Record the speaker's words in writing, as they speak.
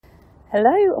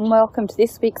Hello and welcome to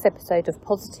this week's episode of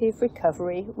Positive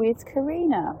Recovery with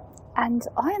Karina. And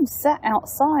I am sat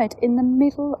outside in the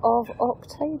middle of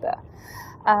October,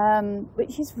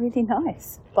 which is really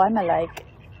nice, by my lake.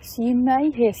 So you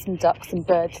may hear some ducks and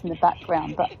birds in the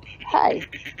background, but hey,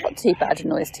 not too bad a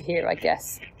noise to hear, I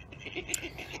guess.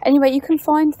 Anyway, you can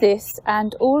find this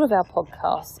and all of our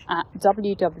podcasts at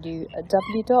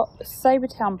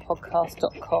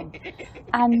www.sobertownpodcast.com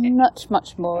and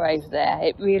much more over there.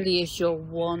 It really is your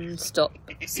one-stop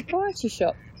sobriety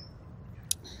shop.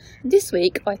 This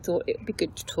week, I thought it would be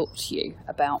good to talk to you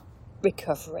about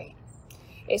recovery.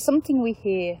 It's something we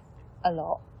hear a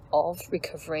lot of,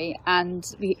 recovery,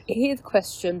 and we hear the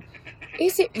question,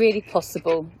 is it really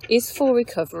possible? Is full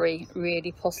recovery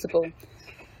really possible?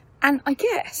 And I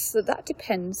guess that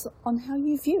depends on how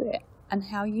you view it and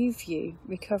how you view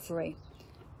recovery.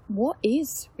 What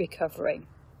is recovery?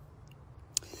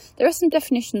 There are some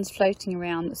definitions floating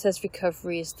around that says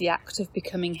recovery is the act of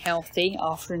becoming healthy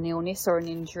after an illness or an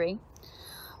injury,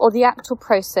 or the act or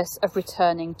process of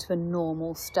returning to a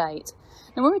normal state.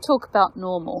 Now, when we talk about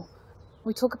normal,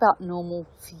 we talk about normal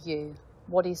for you.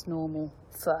 What is normal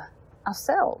for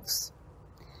ourselves?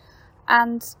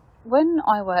 And when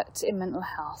I worked in mental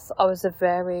health, I was a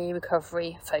very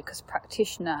recovery-focused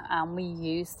practitioner, and we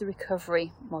used the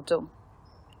recovery model.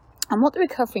 And what the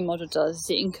recovery model does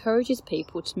is it encourages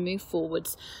people to move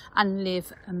forwards and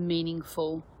live a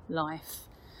meaningful life.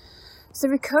 So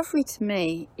recovery to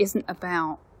me isn't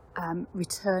about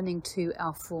returning to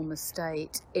our former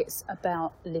state. It's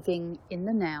about living in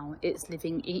the now. It's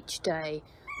living each day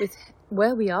with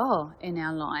where we are in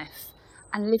our life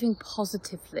and living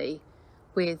positively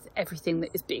with everything that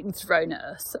is being thrown at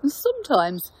us. And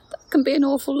sometimes that can be an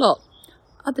awful lot.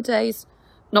 Other days,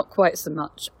 not quite so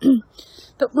much.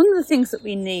 But one of the things that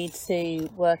we need to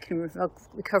work in a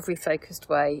recovery-focused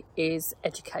way is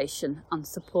education and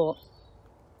support.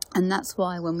 And that's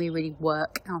why when we really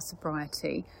work our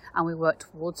sobriety and we work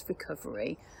towards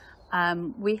recovery,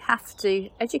 we have to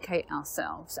educate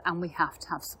ourselves and we have to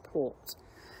have support.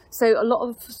 So a lot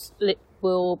of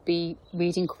will be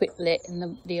reading Quit Lit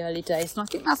in the early days, and I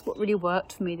think that's what really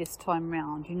worked for me this time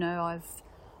round. You know,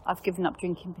 I've given up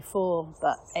drinking before,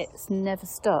 but it's never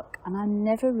stuck, and I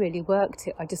never really worked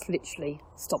it. I just literally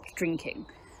stopped drinking.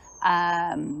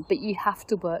 But you have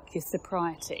to work your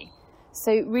sobriety.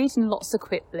 So reading lots of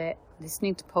Quit Lit,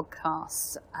 listening to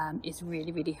podcasts is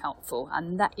really helpful,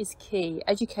 and that is key.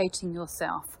 Educating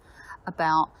yourself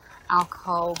about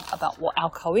alcohol, about what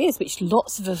alcohol is, which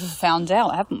lots of us have found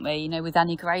out, haven't we? You know, with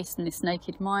Annie Grace and This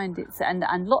Naked Mind,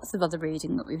 and lots of other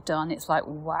reading that we've done. It's like,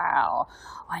 wow,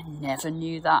 I never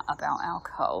knew that about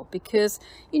alcohol, because,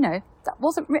 you know, that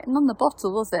wasn't written on the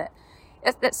bottle, was it?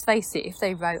 Let's face it, if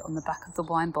they wrote on the back of the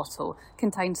wine bottle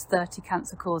contains 30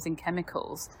 cancer-causing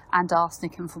chemicals and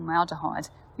arsenic and formaldehyde,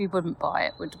 we wouldn't buy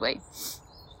it, would we?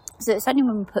 So it's only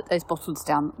when we put those bottles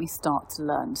down that we start to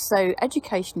learn. So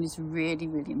education is really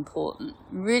important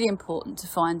to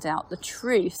find out the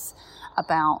truth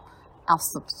about our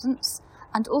substance,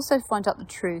 and also find out the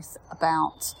truth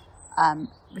about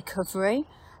recovery,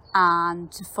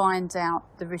 and to find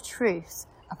out the truth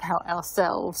about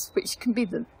ourselves, which can be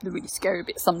the really scary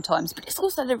bit sometimes, but it's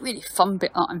also the really fun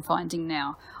bit that I'm finding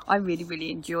now. I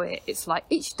really enjoy it. It's like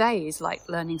each day is like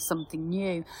learning something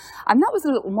new. And that was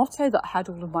a little motto that I had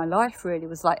all of my life, really,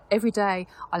 was like every day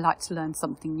I like to learn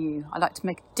something new. I like to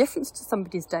make a difference to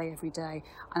somebody's day every day,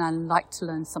 and I like to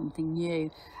learn something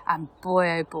new. And boy,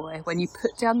 oh boy, when you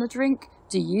put down the drink,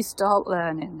 do you start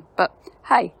learning. But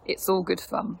hey, it's all good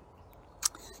fun.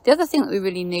 The other thing that we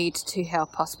really need to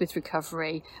help us with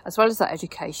recovery, as well as that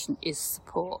education, is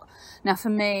support. Now, for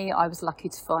me, I was lucky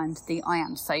to find the I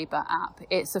Am Sober app.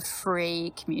 It's a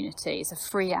free community. It's a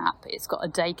free app. It's got a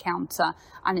day counter,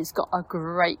 and it's got a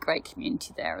great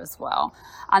community there as well.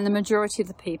 And the majority of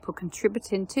the people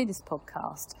contributing to this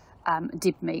podcast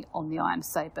did meet on the I Am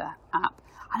Sober app.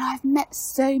 And I've met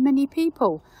so many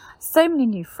people, so many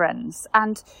new friends.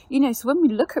 And, you know, so when we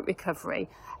look at recovery,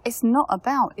 it's not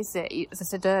about, is it, as I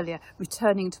said earlier,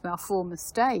 returning to our former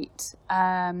state.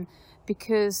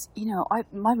 Because, you know,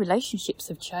 my relationships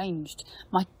have changed.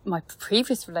 My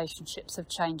previous relationships have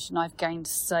changed, and I've gained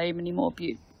so many more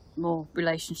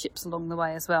relationships along the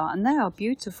way as well. And they are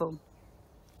beautiful.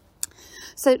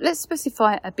 So let's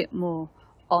specify a bit more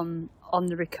on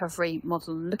the recovery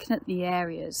model, and looking at the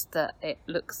areas that it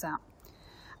looks at.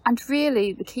 And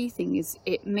really, the key thing is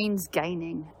it means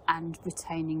gaining and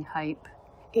retaining hope.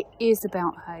 It is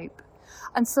about hope.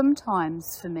 And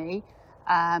sometimes for me,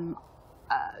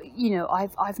 you know,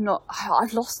 I've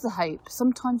lost the hope.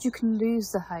 Sometimes you can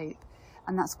lose the hope.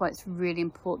 And that's why it's really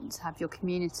important to have your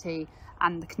community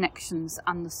and the connections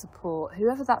and the support,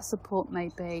 whoever that support may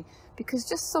be, because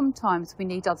just sometimes we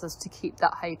need others to keep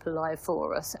that hope alive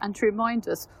for us and to remind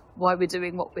us why we're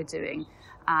doing what we're doing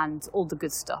and all the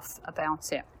good stuff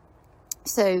about it.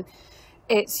 So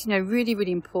it's, really,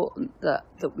 really important that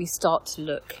we start to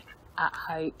look at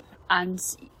hope. And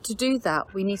to do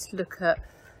that, we need to look at,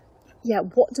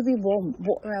 what do we want?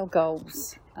 What are our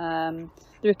goals? The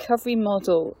recovery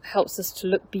model helps us to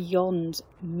look beyond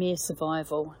mere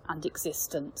survival and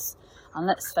existence. And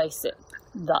let's face it,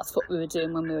 that's what we were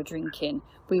doing when we were drinking.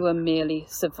 We were merely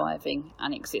surviving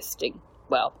and existing.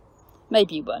 Well,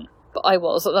 maybe you weren't, but I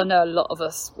was, and I know a lot of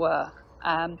us were.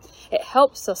 It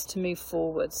helps us to move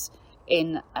forwards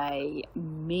in a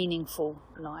meaningful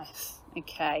life.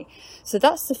 Okay, so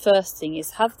that's the first thing,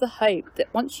 is have the hope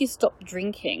that once you stop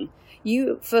drinking,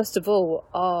 you first of all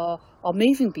are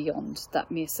moving beyond that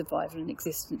mere survival and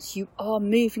existence. You are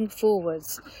moving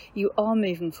forwards. You are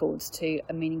moving forwards to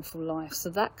a meaningful life. So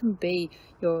that can be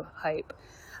your hope.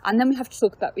 And then we have to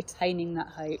talk about retaining that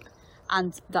hope.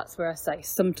 And that's where I say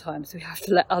sometimes we have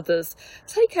to let others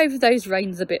take over those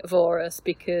reins a bit for us,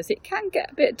 because it can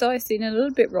get a bit dicey and a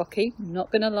little bit rocky. I'm not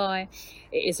going to lie.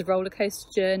 It is a roller coaster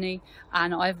journey,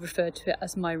 and I've referred to it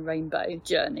as my rainbow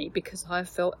journey because I've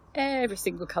felt every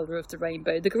single colour of the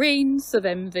rainbow. The greens of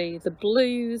envy, the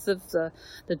blues of the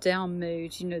down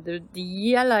mood, the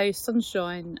yellow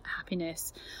sunshine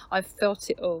happiness. I've felt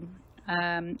it all,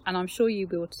 and I'm sure you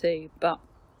will too. But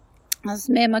as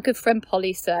me and my good friend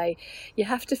Polly say, you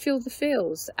have to feel the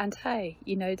feels. And hey,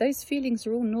 those feelings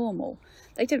are all normal.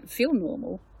 They don't feel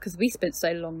normal because we spent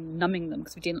so long numbing them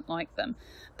because we didn't like them.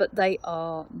 But they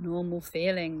are normal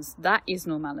feelings. That is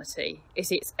normality.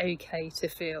 It's okay to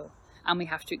feel. And we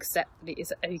have to accept that it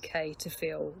is okay to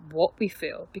feel what we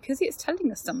feel because it's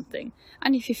telling us something.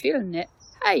 And if you're feeling it,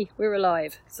 hey, we're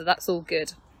alive. So that's all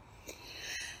good.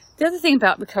 The other thing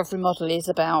about recovery model is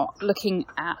about looking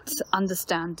at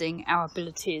understanding our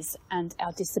abilities and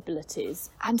our disabilities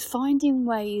and finding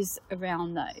ways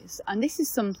around those. And this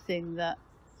is something that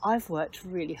I've worked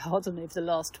really hard on over the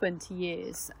last 20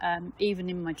 years, even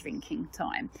in my drinking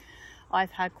time.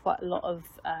 I've had quite a lot of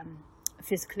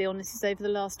physical illnesses over the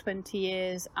last 20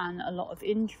 years and a lot of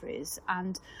injuries.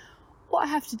 And what I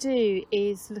have to do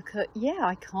is look at,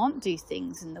 I can't do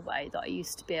things in the way that I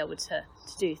used to be able to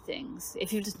do things.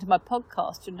 If you've listened to my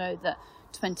podcast, you'll know that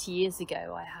 20 years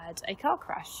ago I had a car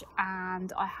crash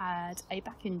and I had a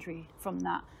back injury from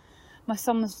that. My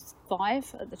son was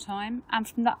 5 at the time, and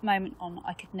from that moment on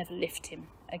I could never lift him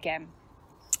again.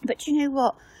 But you know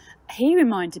what? He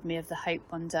reminded me of the hope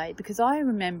one day, because I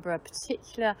remember a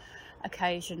particular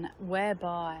occasion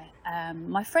whereby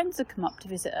my friends had come up to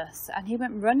visit us, and he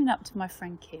went running up to my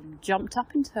friend Kim, jumped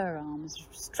up into her arms,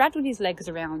 straddled his legs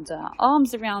around her,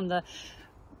 arms around the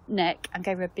neck, and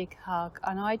gave her a big hug.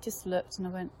 And I just looked and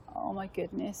I went, oh my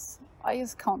goodness, I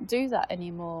just can't do that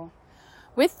anymore.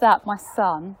 With that, my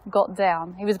son got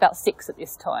down. He was about 6 at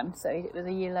this time, so it was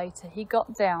a year later. He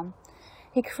got down,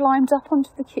 he climbed up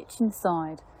onto the kitchen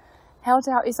side, held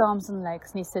out his arms and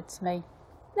legs, and he said to me,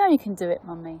 now you can do it,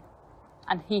 Mummy.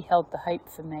 And he held the hope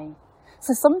for me.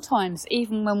 So sometimes,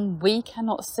 even when we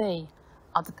cannot see,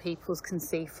 other people can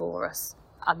see for us.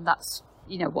 And that's,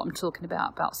 what I'm talking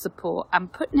about support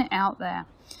and putting it out there.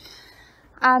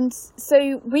 And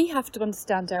so we have to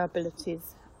understand our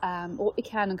abilities, what we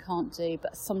can and can't do,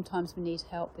 but sometimes we need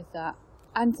help with that.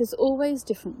 And there's always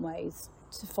different ways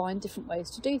to find different ways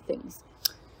to do things.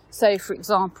 So, for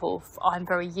example, I'm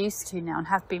very used to now, and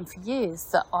have been for years,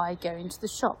 that I go into the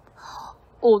shop.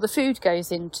 All the food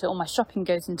goes into, all my shopping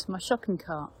goes into my shopping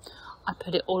cart. I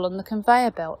put it all on the conveyor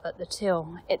belt at the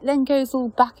till. It then goes all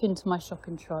back into my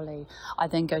shopping trolley. I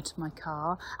then go to my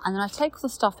car, and then I take all the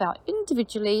stuff out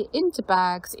individually, into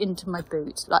bags, into my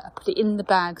boot. Like I put it in the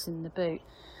bags in the boot.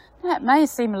 Now, it may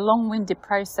seem a long-winded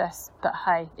process, but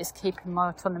hey, it's keeping my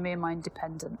autonomy and my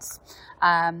independence.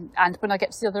 And when I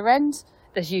get to the other end,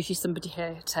 there's usually somebody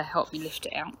here to help me lift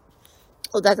it out.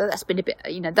 Although that's been a bit,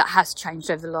 that has changed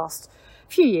over the last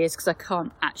few years, because I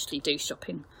can't actually do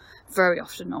shopping very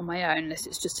often on my own unless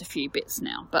it's just a few bits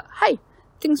now. But hey,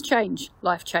 things change,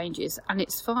 life changes, and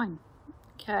it's fine.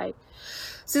 Okay.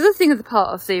 So the other thing of the part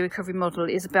of the recovery model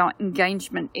is about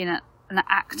engagement in an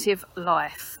active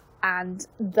life, and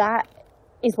that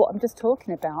is what I'm just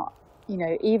talking about.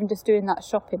 Even just doing that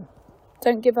shopping.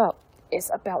 Don't give up. It's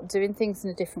about doing things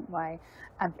in a different way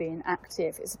and being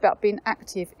active. It's about being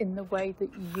active in the way that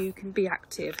you can be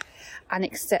active, and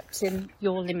accepting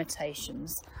your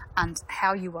limitations and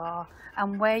how you are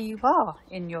and where you are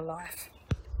in your life.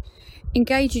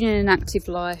 Engaging in an active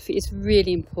life is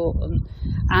really important,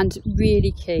 and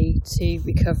really key to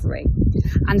recovery.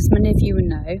 And as many of you will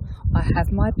know, I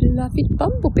have my beloved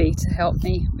Bumblebee to help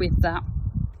me with that.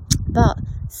 But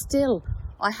still,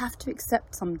 I have to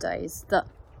accept some days that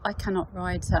I cannot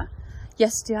ride her.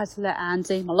 Yesterday I had to let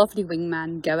Andy, my lovely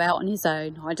wingman, go out on his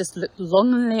own. I just looked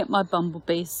longingly at my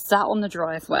Bumblebee, sat on the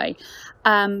driveway,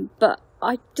 but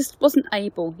I just wasn't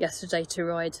able yesterday to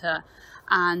ride her.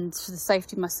 And for the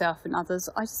safety of myself and others,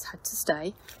 I just had to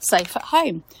stay safe at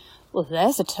home. Well,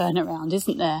 there's a turnaround,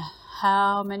 isn't there?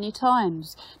 How many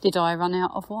times did I run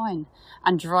out of wine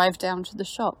and drive down to the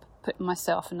shop, putting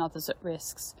myself and others at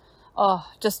risks?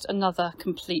 Oh, just another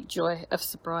complete joy of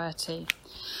sobriety.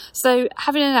 So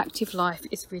having an active life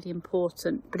is really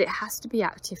important, but it has to be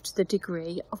active to the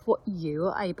degree of what you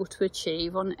are able to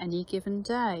achieve on any given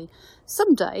day.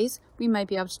 Some days we may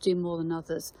be able to do more than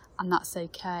others, and that's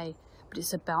okay, but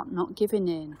it's about not giving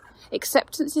in.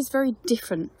 Acceptance is very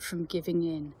different from giving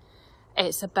in.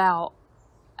 It's about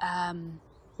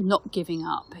not giving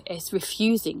up. It's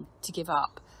refusing to give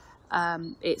up.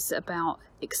 It's about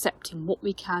accepting what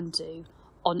we can do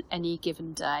on any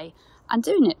given day and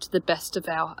doing it to the best of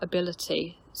our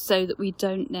ability so that we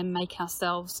don't then make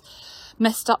ourselves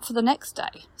messed up for the next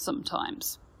day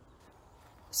sometimes.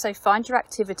 So find your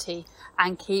activity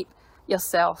and keep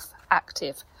yourself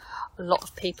active. A lot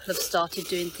of people have started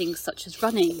doing things such as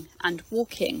running and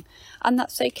walking, and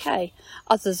that's okay.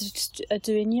 Others are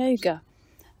doing yoga.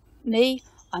 Me,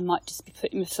 I might just be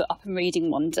putting my foot up and reading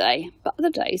one day, but other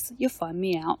days you'll find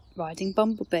me out riding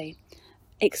Bumblebee.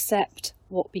 Accept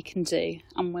what we can do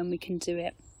and when we can do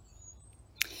it.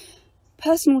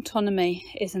 Personal autonomy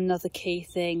is another key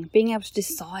thing, being able to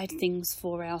decide things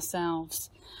for ourselves.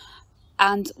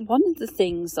 And one of the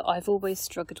things that I've always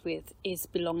struggled with is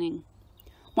belonging.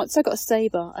 Once I got a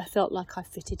Sabre, I felt like I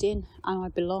fitted in and I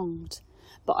belonged.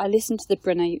 But I listened to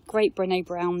the great Brené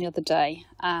Brown the other day.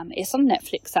 It's on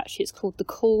Netflix actually. It's called The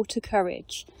Call to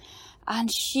Courage.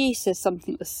 And she says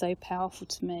something that was so powerful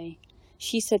to me.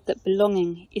 She said that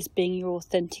belonging is being your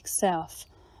authentic self,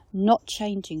 not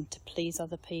changing to please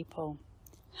other people.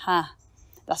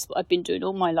 That's what I've been doing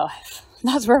all my life.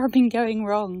 That's where I've been going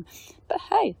wrong. But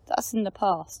hey, that's in the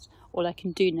past. All I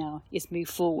can do now is move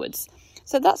forwards.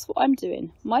 So that's what I'm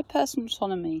doing. My personal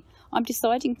autonomy. I'm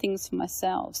deciding things for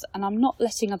myself, and I'm not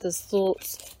letting others'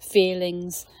 thoughts,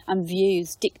 feelings and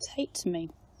views dictate to me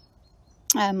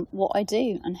what I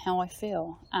do and how I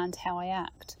feel and how I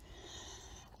act.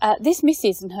 This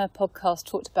Mrs. in her podcast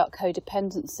talked about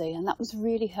codependency, and that was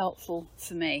really helpful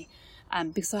for me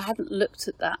because I hadn't looked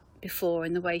at that before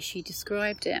in the way she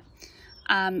described it.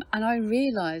 And I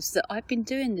realised that I've been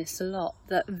doing this a lot,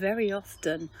 that very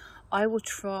often I will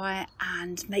try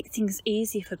and make things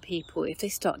easy for people if they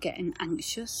start getting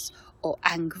anxious or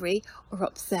angry or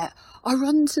upset. I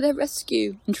run to their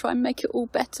rescue and try and make it all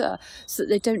better so that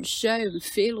they don't show and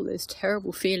feel all those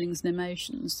terrible feelings and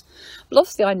emotions. But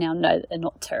obviously I now know that they're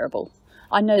not terrible.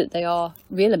 I know that they are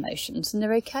real emotions and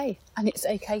they're okay, and it's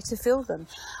okay to feel them.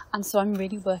 And so I'm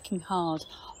really working hard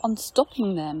on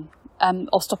stopping them,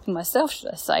 or stopping myself,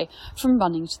 should I say, from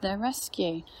running to their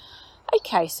rescue.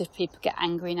 Okay, so if people get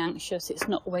angry and anxious, it's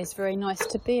not always very nice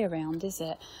to be around, is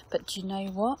it? But do you know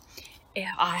what?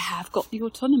 I have got the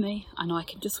autonomy and I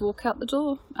can just walk out the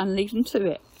door and leave them to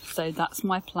it. So that's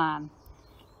my plan.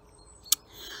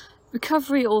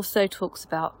 Recovery also talks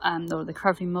about, or the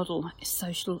recovery model is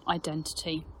social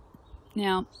identity.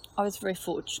 Now, I was very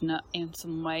fortunate in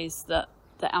some ways that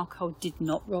the alcohol did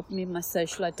not rob me of my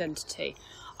social identity.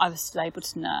 I was still able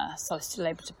to nurse, I was still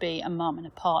able to be a mum and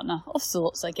a partner of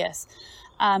sorts, I guess.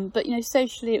 But,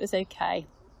 socially it was okay.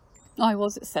 I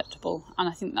was acceptable, and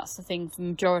I think that's the thing for the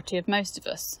majority of most of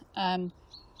us.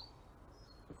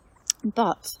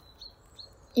 But,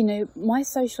 my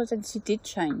social identity did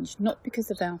change, not because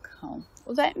of alcohol.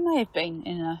 Although it may have been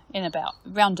in a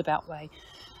roundabout way,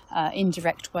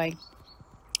 indirect way.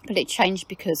 But it changed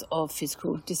because of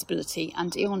physical disability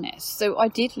and illness. So I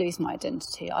did lose my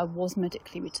identity. I was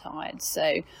medically retired.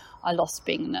 So I lost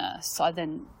being a nurse. I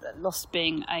then lost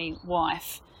being a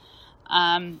wife.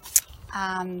 But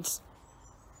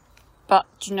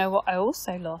do you know what I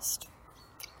also lost?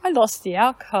 I lost the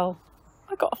alcohol.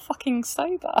 I got fucking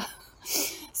sober.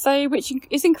 So, which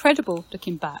is incredible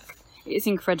looking back. It is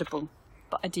incredible.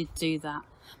 But I did do that.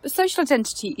 But social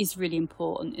identity is really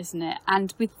important, isn't it?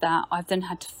 And with that, I've then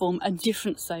had to form a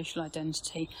different social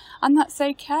identity. And that's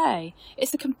okay.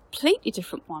 It's a completely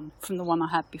different one from the one I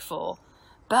had before.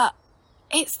 But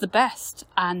it's the best.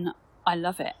 And I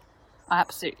love it. I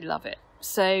absolutely love it.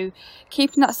 So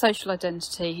keeping that social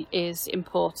identity is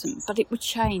important. But it would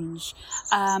change.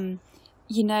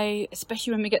 you know,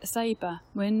 especially when we get sober,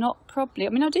 we're not probably, I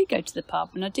mean, I do go to the pub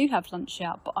and I do have lunch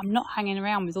out, but I'm not hanging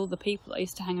around with all the people I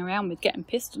used to hang around with getting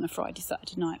pissed on a Friday,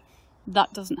 Saturday night.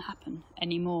 That doesn't happen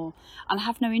anymore. And I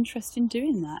have no interest in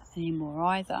doing that anymore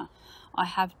either. I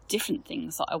have different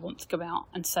things that I want to go out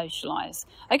and socialise.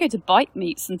 I go to bike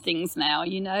meets and things now,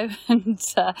 you know, and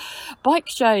bike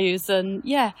shows, and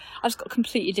yeah, I've just got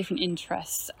completely different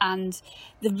interests. And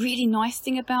the really nice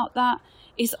thing about that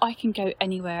is I can go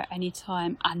anywhere,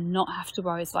 anytime, and not have to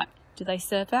worry. It's like, do they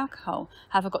serve alcohol?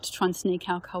 Have I got to try and sneak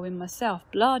alcohol in myself?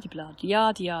 Blah, de blah,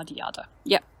 yada, yada, yada.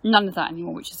 Yep, none of that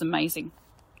anymore, which is amazing.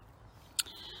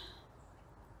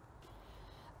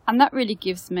 And that really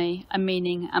gives me a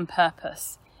meaning and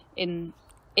purpose in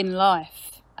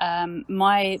life.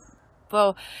 Meaning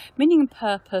and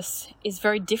purpose is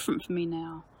very different for me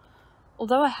now.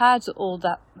 Although I had all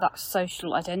that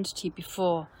social identity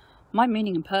before, my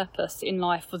meaning and purpose in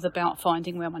life was about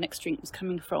finding where my next drink was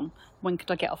coming from. When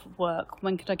could I get off of work?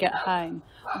 When could I get home?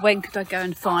 When could I go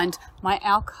and find my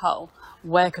alcohol?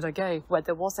 Where could I go where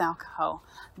there was alcohol?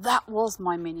 That was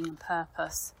my meaning and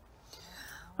purpose.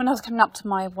 When I was coming up to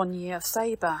my 1 year of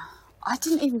sober, I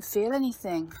didn't even feel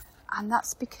anything. And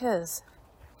that's because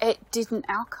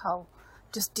alcohol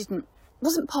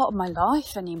wasn't part of my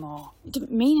life anymore. It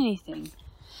didn't mean anything.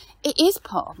 It is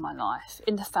part of my life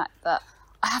in the fact that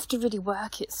I have to really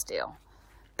work it still.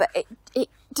 But it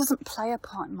doesn't play a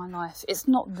part in my life. It's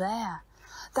not there.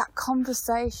 That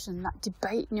conversation, that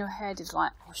debate in your head is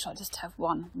like, oh, should I just have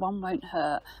one? One won't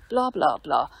hurt. Blah, blah,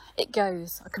 blah. It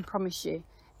goes, I can promise you.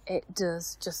 It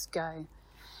does just go.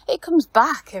 It comes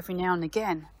back every now and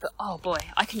again. But oh boy,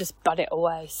 I can just bud it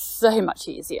away so much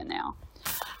easier now.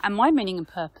 And my meaning and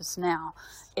purpose now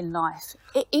in life,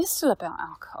 it is still about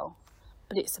alcohol.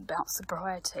 But it's about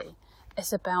sobriety.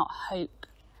 It's about hope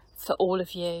for all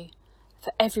of you,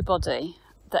 for everybody,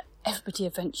 that everybody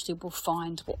eventually will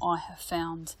find what I have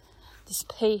found. This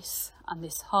peace and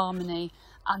this harmony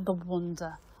and the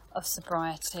wonder of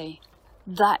sobriety.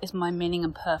 That is my meaning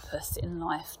and purpose in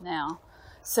life now.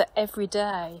 So every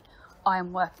day I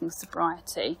am working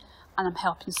sobriety and I'm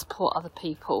helping support other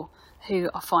people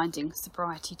who are finding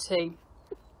sobriety too,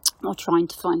 or trying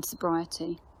to find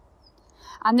sobriety.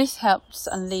 And this helps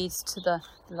and leads to the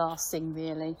last thing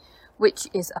really, which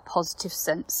is a positive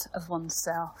sense of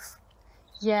oneself.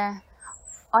 Yeah,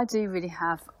 I do really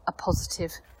have a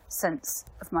positive sense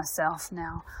of myself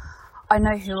now. I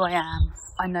know who I am.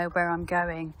 I know where I'm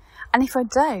going. And if I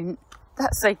don't,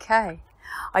 that's okay.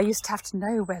 I used to have to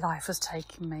know where life was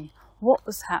taking me, what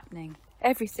was happening,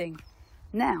 everything.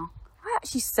 Now, I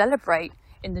actually celebrate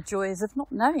in the joys of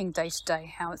not knowing day to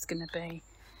day how it's going to be.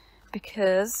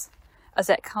 Because, as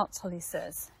Eckhart Tolle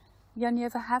says, you only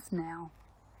ever have now.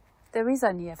 There is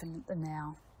only ever the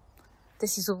now.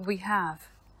 This is all we have.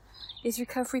 Is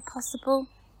recovery possible?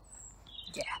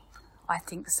 Yeah, I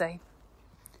think so.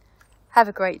 Have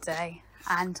a great day,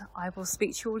 and I will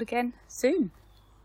speak to you all again soon.